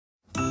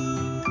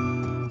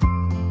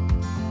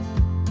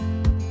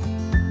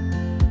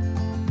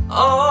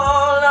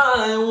All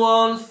I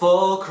want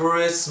for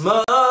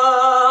Christmas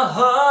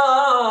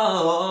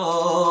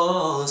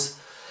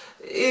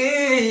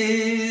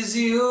is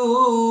you.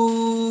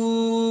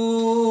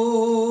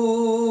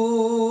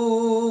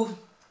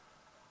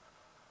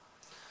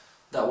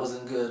 That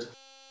wasn't good.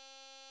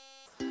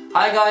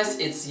 Hi guys,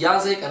 it's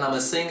Yazik and I'm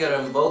a singer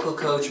and vocal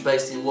coach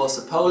based in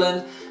Warsaw,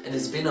 Poland, and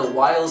it's been a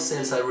while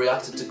since I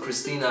reacted to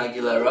Christina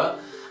Aguilera.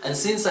 And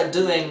since I'm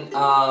doing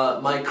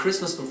my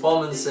Christmas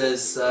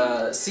performances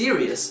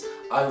series,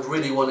 I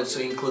really wanted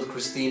to include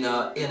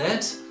Christina in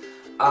it.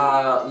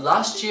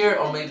 Last year,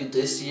 or maybe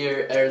this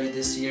year, early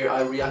this year,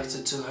 I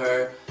reacted to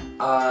her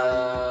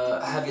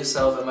Have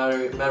Yourself a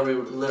Merry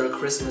Little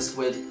Christmas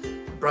with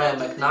Brian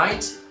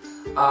McKnight.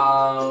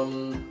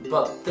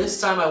 But this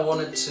time I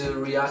wanted to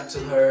react to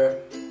her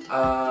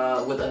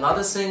with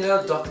another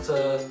singer,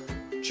 Dr.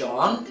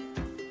 John,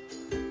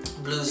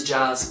 blues,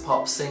 jazz,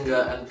 pop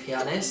singer and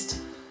pianist.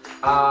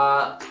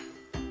 I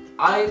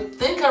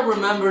think I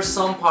remember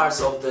some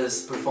parts of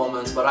this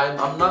performance, but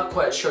I'm not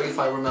quite sure if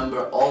I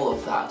remember all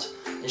of that.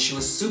 And she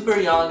was super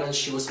young and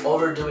she was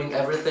overdoing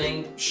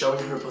everything,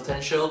 showing her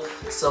potential.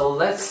 So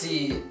let's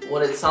see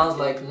what it sounds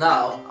like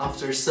now,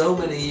 after so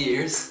many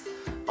years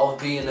of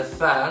being a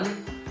fan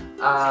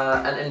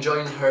and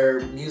enjoying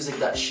her music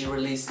that she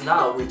released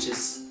now, which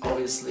is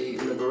obviously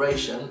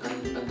Liberation,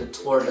 and the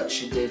tour that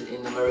she did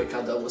in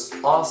America. That was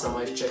awesome.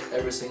 I've checked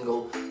every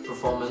single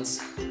performance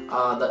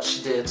that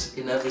she did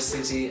in every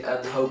city,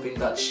 and hoping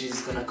that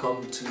she's gonna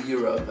come to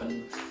Europe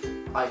and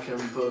I can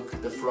book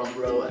the front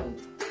row and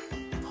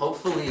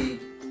hopefully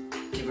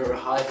give her a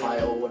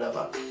hi-fi or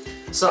whatever.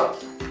 So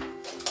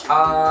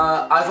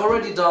I've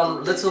already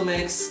done Little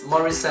Mix,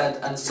 Morissette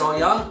and So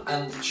Young,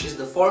 and she's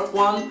the fourth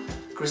one.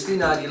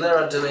 Christina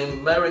Aguilera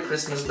doing Merry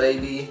Christmas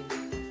Baby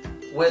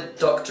with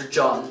Dr.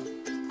 John.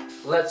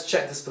 Let's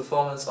check this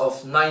performance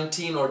of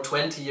 19 or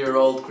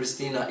 20-year-old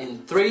Christina in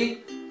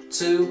 3,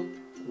 2,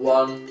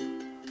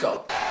 1,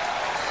 go.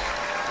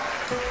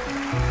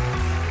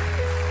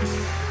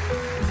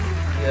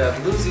 Yeah,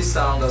 bluesy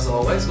sound as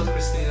always with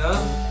Christina.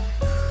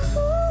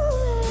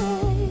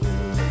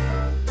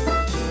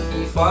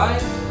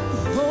 E5.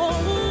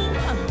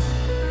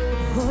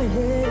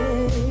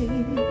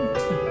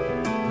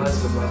 Nice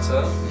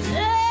vibrato.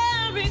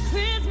 Merry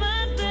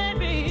Christmas,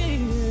 baby.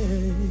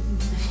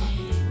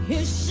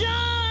 You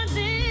sure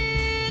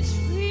did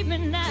treat me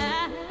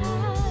nice.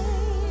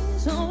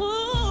 I'm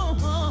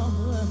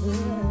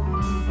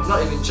not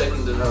even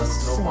checking the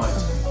notes, no point.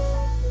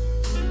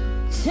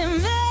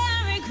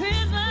 Merry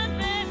Christmas,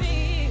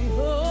 baby.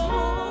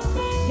 Oh,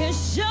 you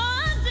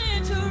sure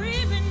did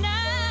treat me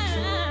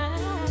nice.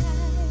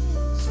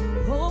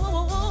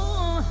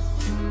 Oh,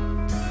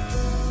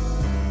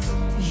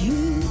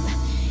 you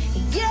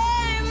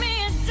gave me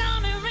a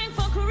diamond ring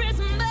for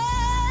Christmas.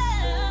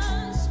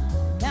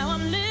 Now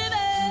I'm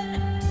living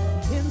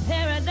in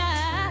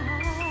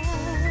paradise.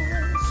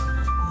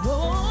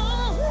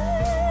 Oh,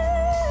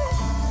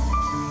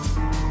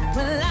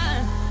 well,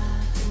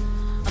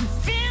 I'm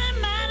feeling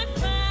mighty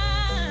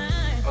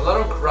fine. A lot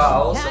of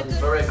growls and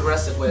very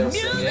aggressive way of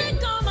singing.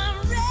 Music on my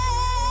radio.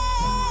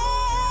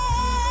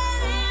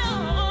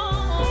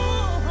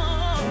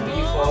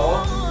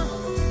 B4.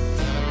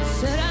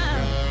 Said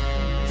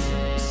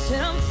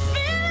I'm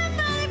feeling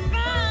mighty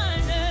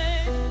fine.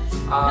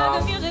 Now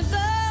the music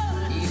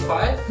goes.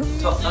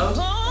 E5, top note.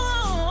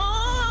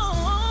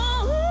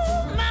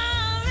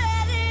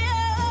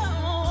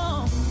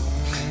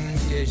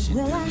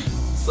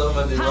 So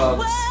many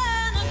rocks.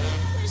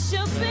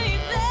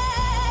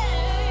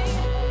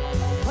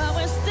 While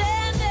we're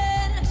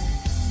standing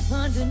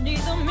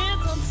underneath the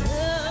mistletoe.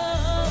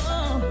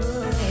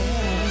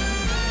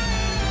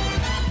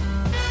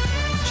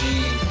 G.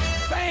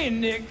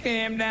 Rain that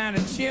came down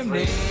the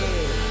chimney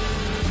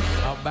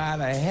about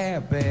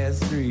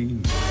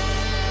 3:30.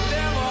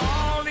 There were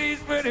all these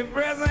pretty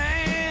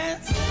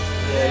presents.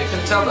 Yeah, you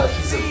can tell that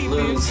he's a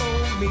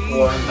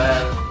blues-born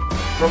man,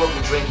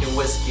 probably drinking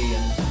whiskey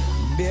and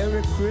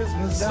Merry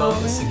Christmas,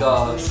 smoking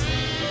darling. cigars.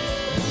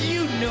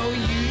 You know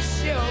you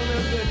sure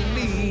look good to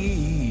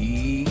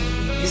me.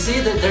 You see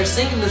that they're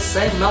singing the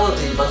same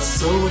melody, but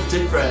so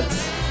different,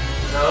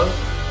 you know,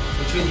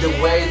 between the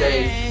way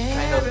they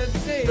kind of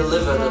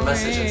deliver the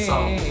message and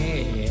song.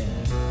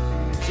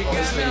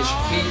 Obviously,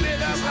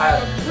 he's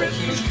had a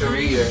huge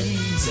career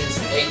since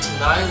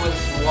 '89 when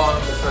he won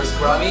the first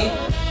Grammy,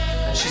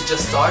 and she's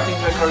just starting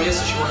her career,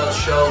 so she wants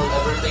to show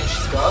everything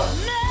she's got.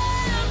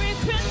 Merry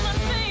Christmas,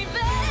 baby.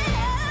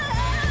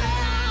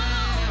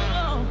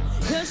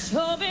 You're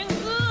sure been good.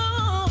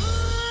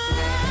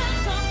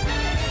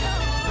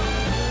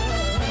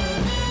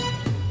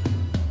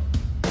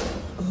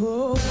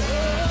 Oh.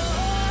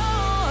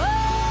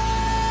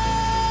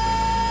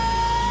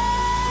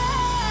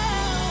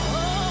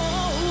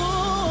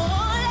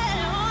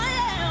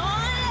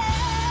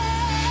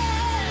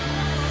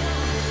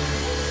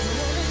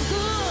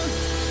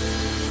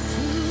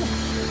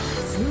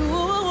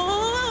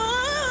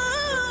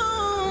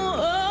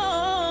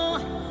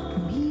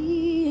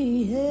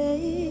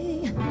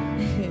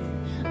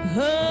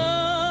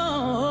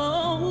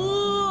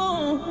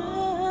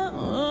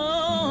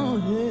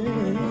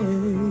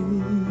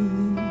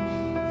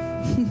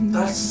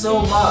 so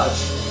much.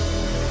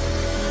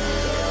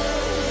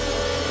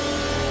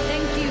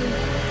 Thank you.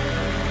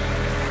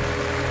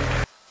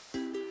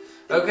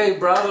 Okay,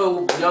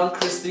 bravo, young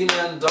Christina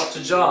and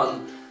Dr.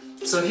 John.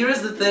 So here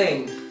is the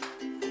thing.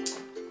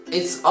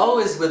 It's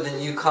always with the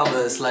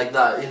newcomers like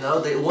that, you know,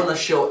 they want to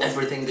show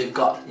everything they've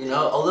got, you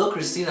know. Although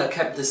Christina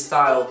kept this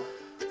style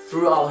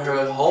throughout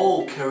her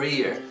whole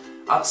career,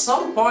 at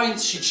some point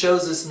she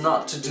chooses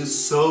not to do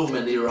so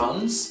many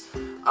runs,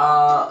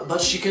 but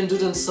she can do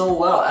them so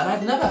well. And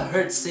I've never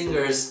heard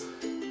singers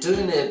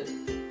doing it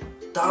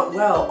that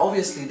well.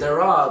 Obviously there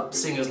are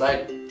singers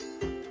like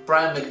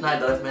Brian McKnight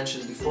that I've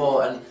mentioned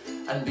before, and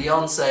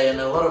Beyonce,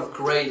 and a lot of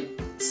great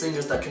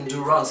singers that can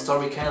do runs,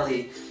 Tori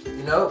Kelly,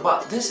 you know,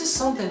 but this is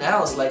something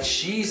else. Like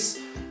she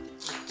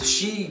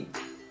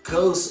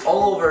goes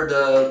all over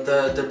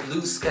the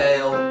blues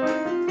scale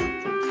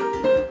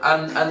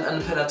and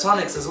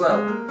pentatonics as well.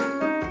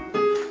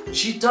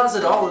 She does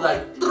it all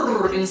like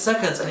in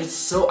seconds, and it's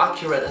so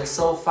accurate and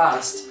so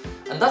fast.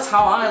 And that's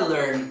how I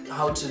learned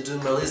how to do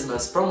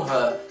melismas, from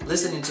her,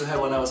 listening to her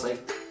when I was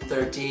like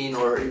 13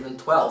 or even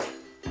 12.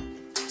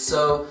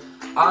 So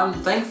I'm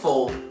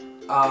thankful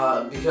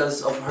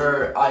because of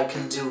her I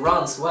can do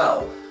runs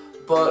well.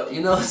 But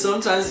you know,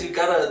 sometimes you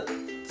gotta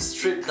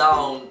strip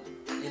down,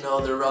 you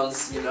know, the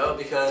runs, you know,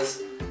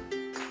 because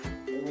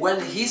when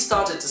he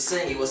started to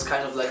sing, it was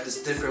kind of like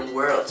this different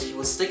world. He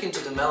was sticking to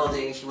the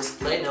melody, and he was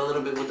playing a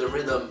little bit with the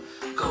rhythm,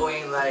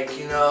 going like,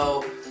 you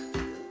know,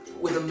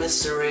 with the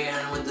mystery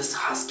and with this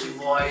husky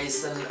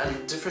voice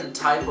and different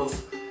type of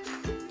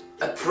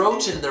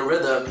approach in the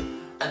rhythm.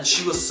 And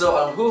she was so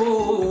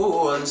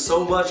and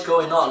so much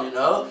going on, you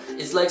know.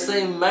 It's like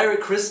saying Merry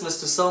Christmas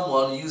to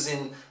someone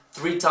using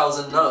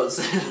 3,000 notes,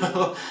 you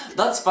know.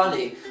 That's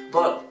funny,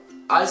 but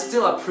I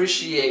still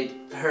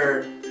appreciate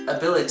her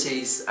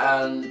abilities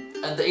and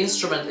the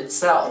instrument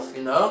itself,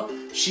 you know.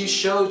 She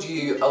showed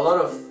you a lot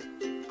of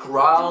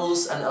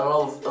growls and a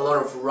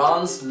lot of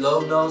runs, low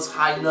notes,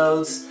 high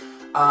notes,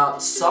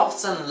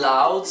 softs and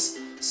louds.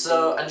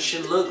 So, and she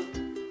looked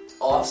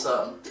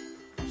awesome.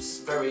 She's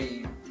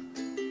very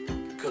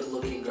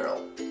good-looking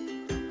girl.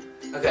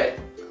 Okay,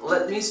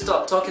 let me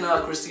stop talking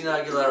about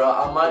Christina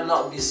Aguilera. I might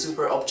not be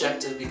super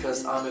objective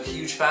because I'm a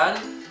huge fan,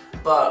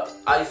 but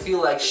I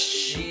feel like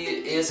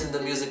she is in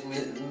the music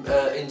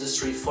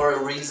industry for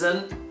a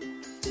reason,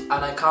 and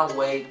I can't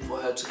wait for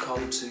her to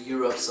come to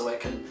Europe so I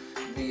can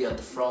be at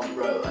the front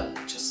row and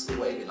just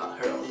waving at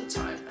her all the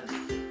time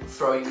and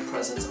throwing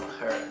presents on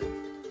her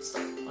and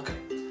stuff. Okay.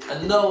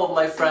 And no of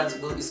my friends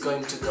is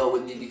going to go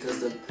with me because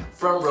the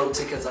front row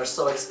tickets are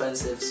so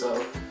expensive,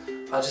 so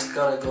I just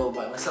gotta go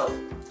by myself.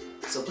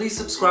 So please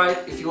subscribe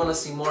if you want to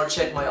see more,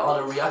 check my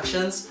other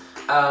reactions,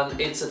 and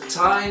it's a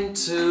time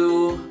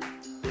to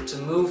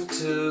move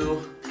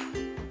to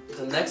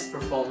the next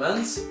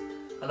performance,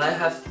 and I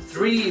have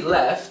 3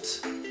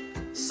 left.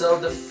 So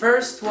the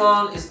first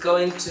one is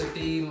going to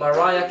be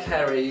Mariah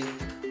Carey,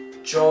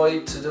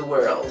 Joy to the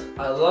World.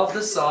 I love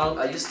the song.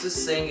 I used to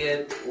sing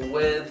it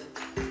with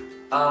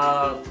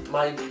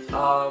my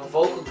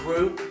vocal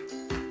group.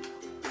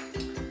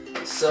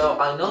 So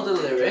I know the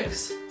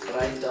lyrics, but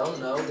I don't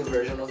know the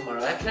version of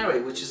Mariah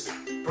Carey, which is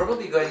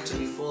probably going to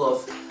be full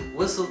of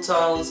whistle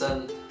tones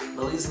and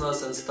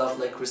melismas and stuff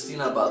like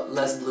Christina, but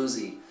less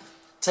bluesy.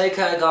 Take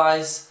care,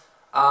 guys.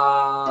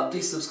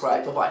 Please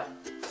subscribe. Bye-bye.